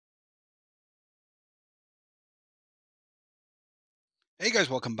Hey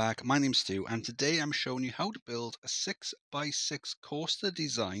guys, welcome back. My name's Stu and today I'm showing you how to build a 6x6 coaster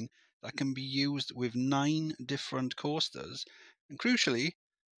design that can be used with 9 different coasters. And crucially,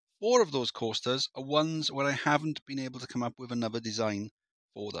 4 of those coasters are ones where I haven't been able to come up with another design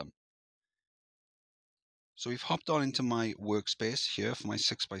for them. So we've hopped on into my workspace here for my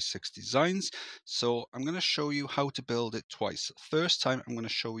 6x6 designs. So I'm going to show you how to build it twice. First time I'm going to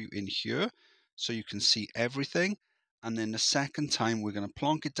show you in here so you can see everything. And then the second time we're going to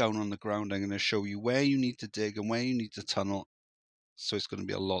plonk it down on the ground. I'm going to show you where you need to dig and where you need to tunnel. So it's going to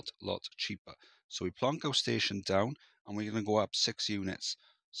be a lot cheaper. So we plonk our station down and we're going to go up 6 units.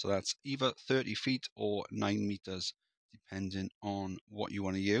 So that's either 30 feet or 9 meters, depending on what you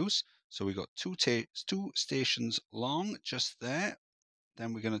want to use. So we've got two stations long just there.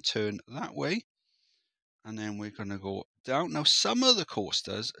 Then we're going to turn that way. And then we're going to go down. Now, some of the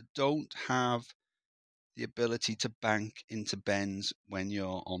coasters don't have the ability to bank into bends when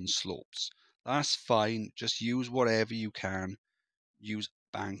you're on slopes. That's fine. Just use whatever you can. Use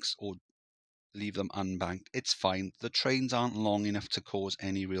banks or leave them unbanked. It's fine. The trains aren't long enough to cause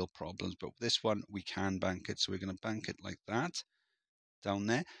any real problems, but this one we can bank it. So we're going to bank it like that down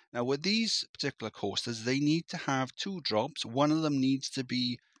there. Now with these particular coasters, they need to have 2 drops. One of them needs to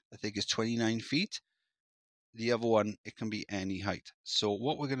be, I think it's 29 feet. The other one, it can be any height. So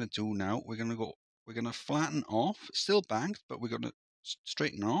what we're going to do now, we're going to flatten off, still banked, but we're going to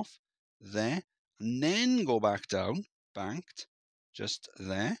straighten off there and then go back down, banked, just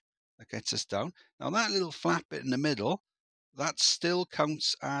there. That gets us down. Now that little flat bit in the middle, that still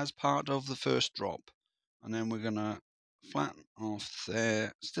counts as part of the first drop. And then we're going to flatten off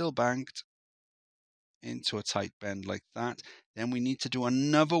there, still banked, into a tight bend like that. Then we need to do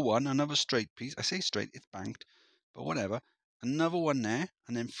another one, another straight piece. I say straight, it's banked, but whatever. Another one there,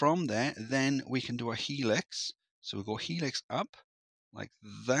 and then from there, then we can do a helix. So we go helix up like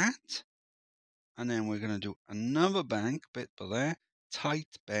that, and then we're going to do another bank bit by there,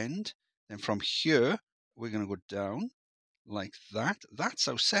 tight bend. Then from here, we're going to go down like that. That's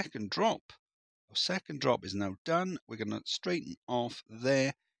our second drop. Our second drop is now done. We're going to straighten off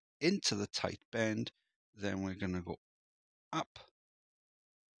there into the tight bend. Then we're going to go up.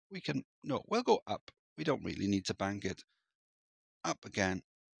 We'll go up. We don't really need to bank it. Up again.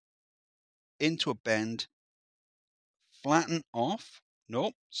 Into a bend. Flatten off.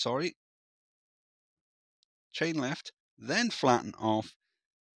 No, sorry. Chain left. Then flatten off.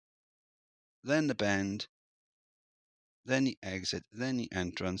 Then the bend. Then the exit. Then the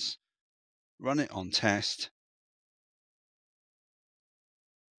entrance. Run it on test.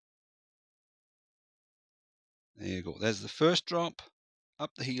 There you go. There's the first drop. Up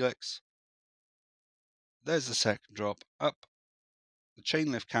the helix. There's the second drop. Up. The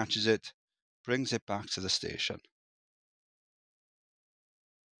chain lift catches it. Brings it back to the station.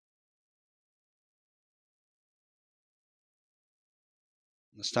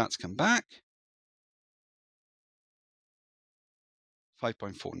 The stats come back.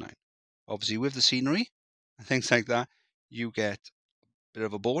 5.49. Obviously, with the scenery and things like that, you get a bit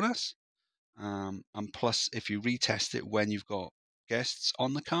of a bonus. And plus, if you retest it when you've got guests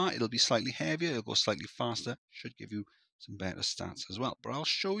on the car, it'll be slightly heavier, it'll go slightly faster, should give you some better stats as well. But I'll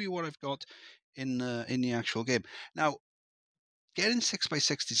show you what I've got in the actual game. Now, getting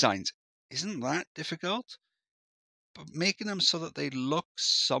 6x6 designs isn't that difficult, but making them so that they look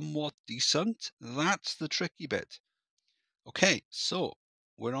somewhat decent, that's the tricky bit. Okay, so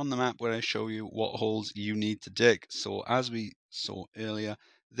we're on the map where I show you what holes you need to dig. So as we saw earlier,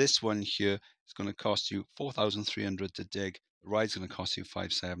 this one here is going to cost you 4,300 to dig. The ride's going to cost you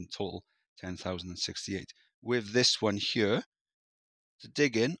 5,700, total 10,068. With this one here, to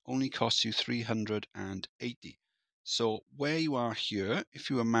dig in only costs you 380. So where you are here,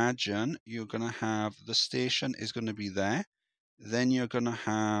 if you imagine, you're going to have the station is going to be there. Then you're going to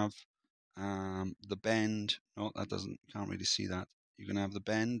have the bend. No, that doesn't, can't really see that. You're going to have the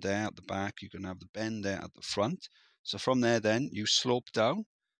bend there at the back. You're going to have the bend there at the front. So from there, then you slope down.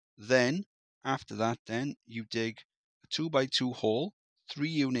 Then after that, then you dig a 2x2 hole, 3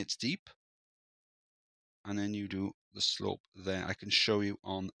 units deep. And then you do the slope there. I can show you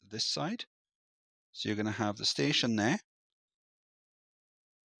on this side. So you're going to have the station there.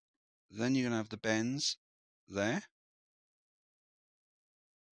 Then you're going to have the bends there.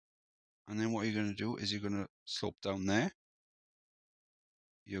 And then what you're going to do is you're going to slope down there.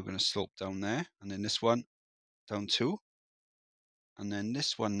 You're going to slope down there. And then this one down 2. And then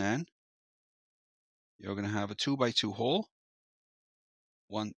this one then, you're going to have a 2x2 hole.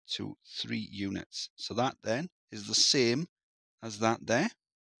 1, 2, 3 units. So that then is the same as that there.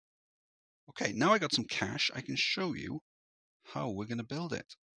 Okay, now I got some cash. I can show you how we're going to build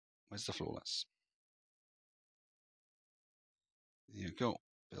it. Where's the flawless? There you go.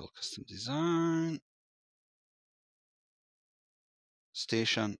 Build custom design.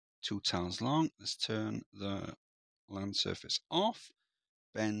 Station 2 tiles long. Let's turn the land surface off.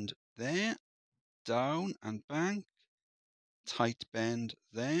 Bend there. Down and bank. Tight bend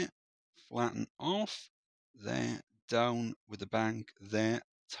there. Flatten off. There. Down with the bank there.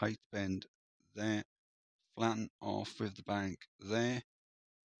 Tight bend there. Flatten off with the bank there.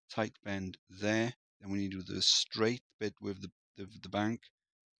 Tight bend there. Then when you do the straight bit with the bank,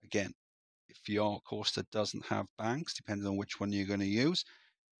 again, if your coaster doesn't have banks, depending on which one you're going to use,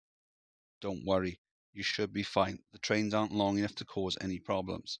 don't worry, you should be fine. The trains aren't long enough to cause any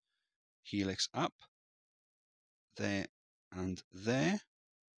problems. Helix up, there and there.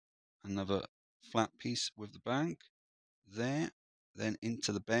 Another flat piece with the bank, there, then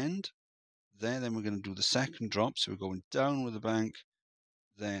into the bend, there. Then we're going to do the second drop, so we're going down with the bank,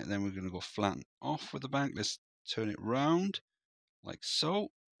 there. Then we're going to go flatten off with the bank. Let's turn it round, like so.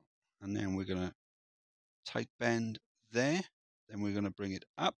 And then we're going to tight bend there. Then we're going to bring it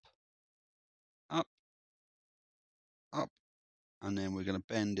up, up, up, and then we're going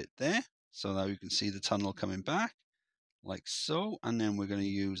to bend it there. So now you can see the tunnel coming back, like so. And then we're going to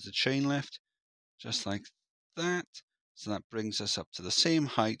use the chain lift, just like that. So that brings us up to the same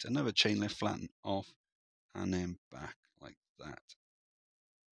height. Another chain lift, flatten off, and then back like that.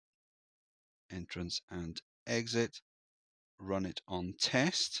 Entrance and exit. Run it on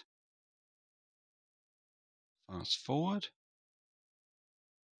test. Fast forward.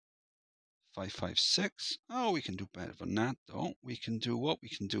 556. Oh, we can do better than that though. We can do what we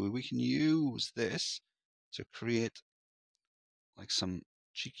can do. We can use this to create like some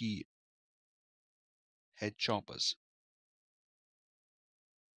cheeky head choppers.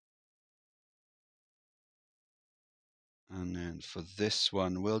 And then for this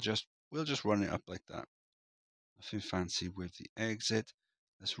one, we'll just run it up like that. Nothing fancy with the exit.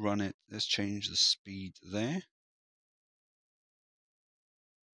 Let's run it. Let's change the speed there.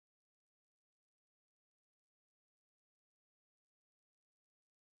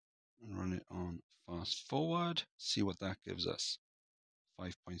 And run it on fast forward. See what that gives us.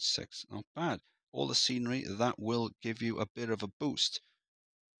 5.6. Not bad. All the scenery, that will give you a bit of a boost.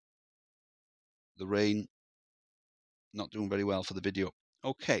 The rain, not doing very well for the video.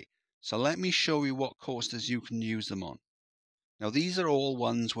 Okay, so let me show you what coasters you can use them on. Now these are all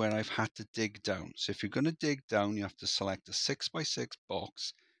ones where I've had to dig down. So if you're going to dig down, you have to select a 6x6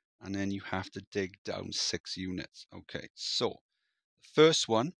 box, and then you have to dig down 6 units. Okay, so the first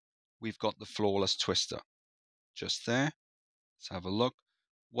one, we've got the flawless twister. Just there. Let's have a look.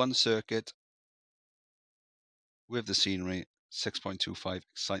 One circuit with the scenery, 6.25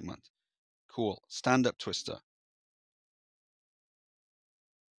 excitement. Cool. Stand-up twister.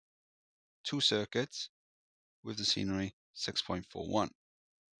 2 circuits with the scenery, 6.41.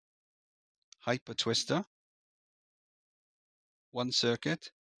 Hyper twister. 1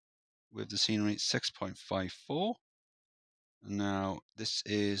 circuit with the scenery, 6.54. Now this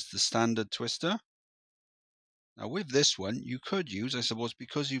is the standard twister. Now with this one, you could use, I suppose,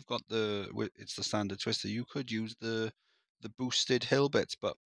 because you've got it's the standard twister, you could use the boosted hill bits,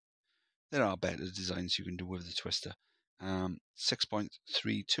 but there are better designs you can do with the twister.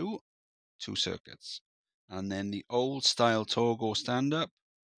 6.32, 2 circuits. And then the old style Togo stand-up,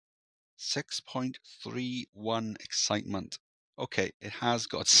 6.31 excitement. Okay, it has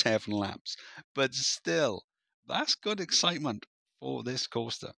got 7 laps, but still, that's good excitement for this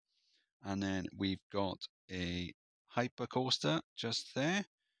coaster. And then we've got a hyper coaster just there,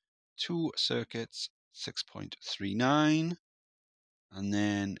 2 circuits, 6.39. And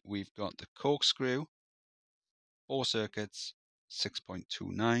then we've got the corkscrew, 4 circuits,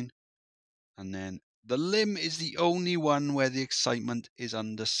 6.29. And then the limb is the only one where the excitement is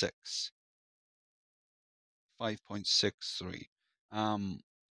under 6. 5.63.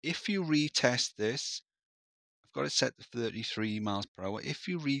 If you retest this, I've got it set to 33 miles per hour. If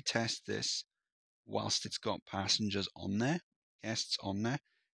you retest this whilst it's got passengers on there, guests on there,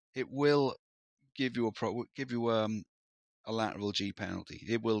 it will give you a lateral G penalty.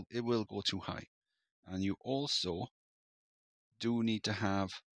 It will go too high. And you also do need to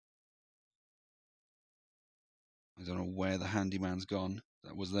have, I don't know where the handyman's gone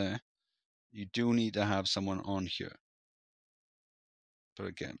that was there. You do need to have someone on here. But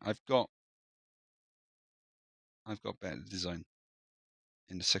again, I've got better design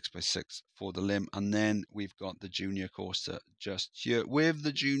in the 6x6 for the limb. And then we've got the junior coaster just here. With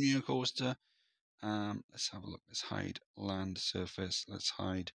the junior coaster, let's have a look. Let's hide land surface. Let's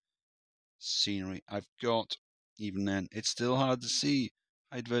hide scenery. I've got even then, it's still hard to see.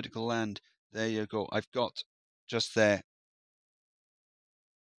 Hide vertical land. There you go. I've got just there.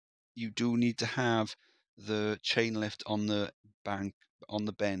 You do need to have the chain lift on the bank, on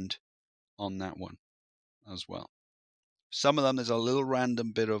the bend on that one as well. Some of them, there's a little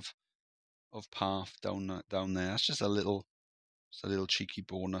random bit of path down there. That's just a little cheeky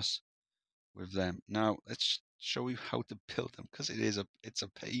bonus with them. Now let's show you how to build them, because it's a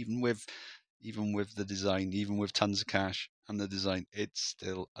even with the design, even with tons of cash and the design, it's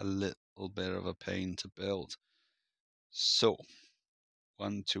still a little bit of a pain to build. So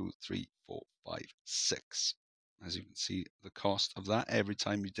 1, 2, 3, 4, 5, 6. As you can see, the cost of that every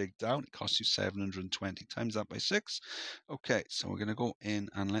time you dig down, it costs you 720. Times that by 6. Okay, so we're going to go in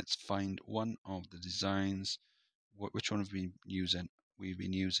and let's find one of the designs. Which one have we been using? We've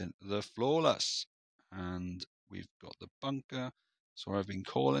been using the flawless, and we've got the bunker. So I've been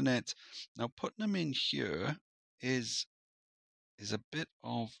calling it. Now putting them in here is a bit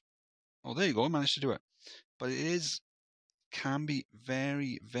of, oh, there you go, I managed to do it. But it can be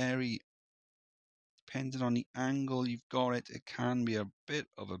very, very, depending on the angle you've got it, it can be a bit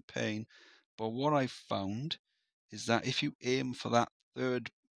of a pain. But what I found is that if you aim for that third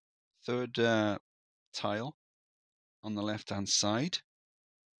tile on the left hand side,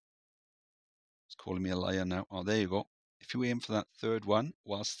 it's calling me a liar now. Oh, there you go. If you aim for that third one,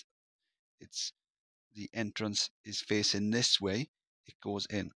 whilst the entrance is facing this way, it goes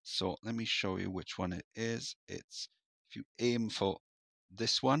in. So let me show you which one it is. It's, if you aim for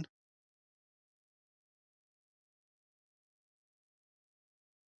this one,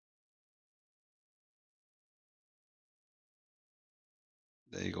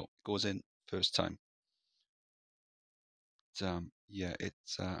 there you go, it goes in first time. Yeah,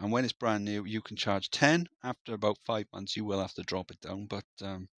 it's and when it's brand new, you can charge 10. After about 5 months, you will have to drop it down. But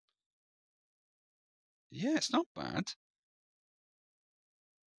yeah, it's not bad.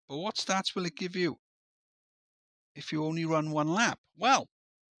 But what stats will it give you if you only run 1 lap? Well,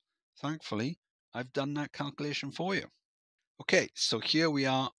 thankfully, I've done that calculation for you. Okay, so here we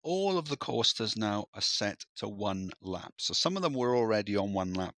are. All of the coasters now are set to 1 lap. So some of them were already on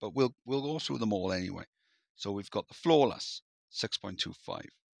 1 lap, but we'll go through them all anyway. So we've got the Flawless, 6.25.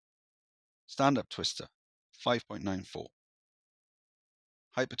 Stand-Up Twister, 5.94.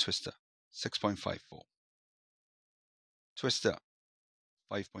 Hyper Twister, 6.54. Twister,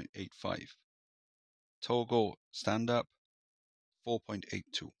 5.85. Togo Stand-Up,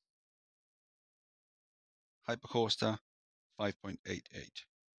 4.82. Hypercoaster, 5.88.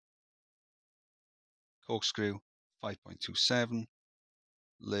 Corkscrew, 5.27.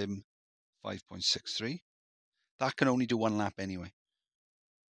 Limb, 5.63. That can only do 1 lap anyway.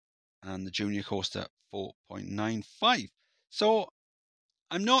 And the Junior Coaster, 4.95. So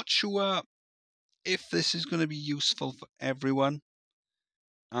I'm not sure if this is going to be useful for everyone.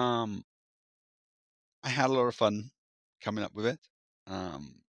 I had a lot of fun coming up with it.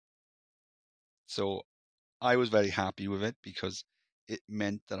 So I was very happy with it because it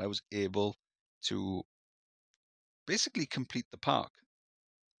meant that I was able to basically complete the park.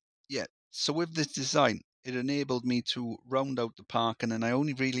 Yeah, so with this design, it enabled me to round out the park, and then I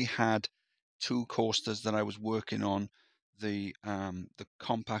only really had 2 coasters that I was working on, the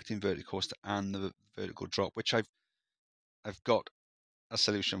compact inverted coaster and the vertical drop, which I've got a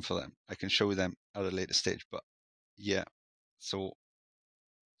solution for them. I can show you them at a later stage, but yeah. So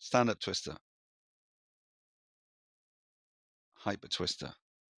Stand-Up Twister, Hyper Twister,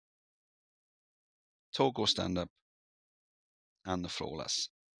 Togo Stand-Up, and the Flawless.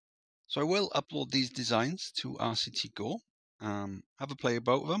 So I will upload these designs to RCT Go. Have a play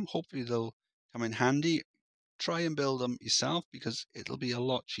about them. Hopefully they'll come in handy. Try and build them yourself, because it'll be a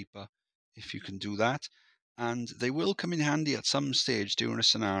lot cheaper if you can do that. And they will come in handy at some stage during a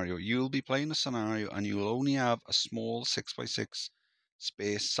scenario. You'll be playing a scenario and you'll only have a small 6x6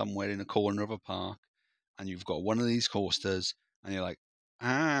 space somewhere in a corner of a park, and you've got one of these coasters, and you're like,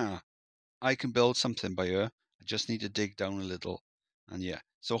 I can build something by here. I just need to dig down a little. And yeah,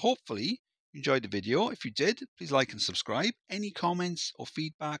 so hopefully you enjoyed the video. If you did, please like and subscribe. Any comments or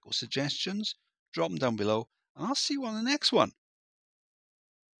feedback or suggestions, drop them down below, and I'll see you on the next one.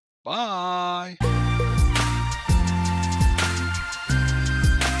 Bye.